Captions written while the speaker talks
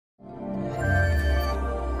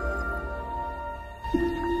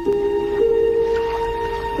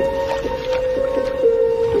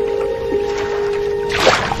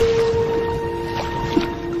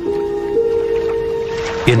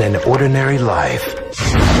In an ordinary life,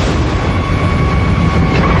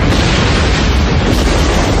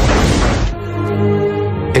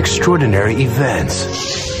 extraordinary events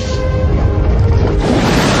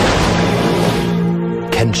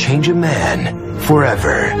can change a man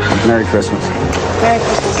forever. Merry Christmas. Merry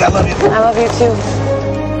Christmas. I love you. I love you too.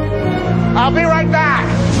 I'll be right back.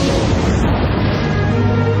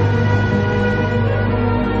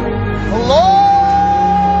 Hello?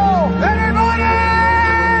 Anybody?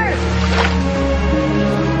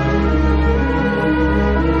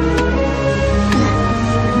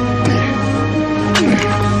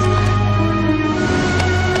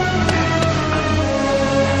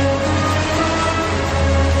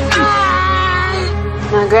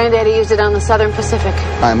 My granddaddy used it on the Southern Pacific.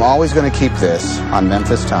 I'm always going to keep this on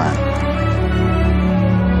Memphis time.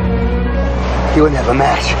 You wouldn't have a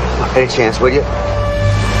match. Any chance, would you?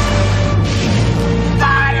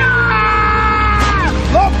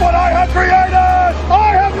 Look what I have created!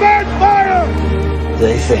 I have made fire!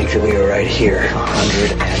 They think that we are right here.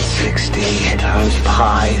 160 times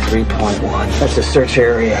pi 3.1. That's a search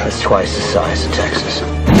area that's twice the size of Texas.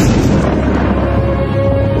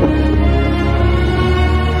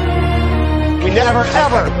 We never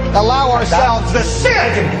ever allow ourselves the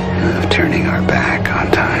sin Of turning our back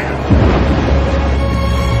on time.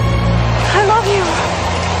 I love you.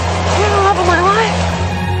 You're the love of my life.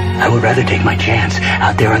 I would rather take my chance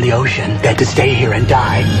out there on the ocean than to stay here and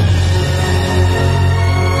die.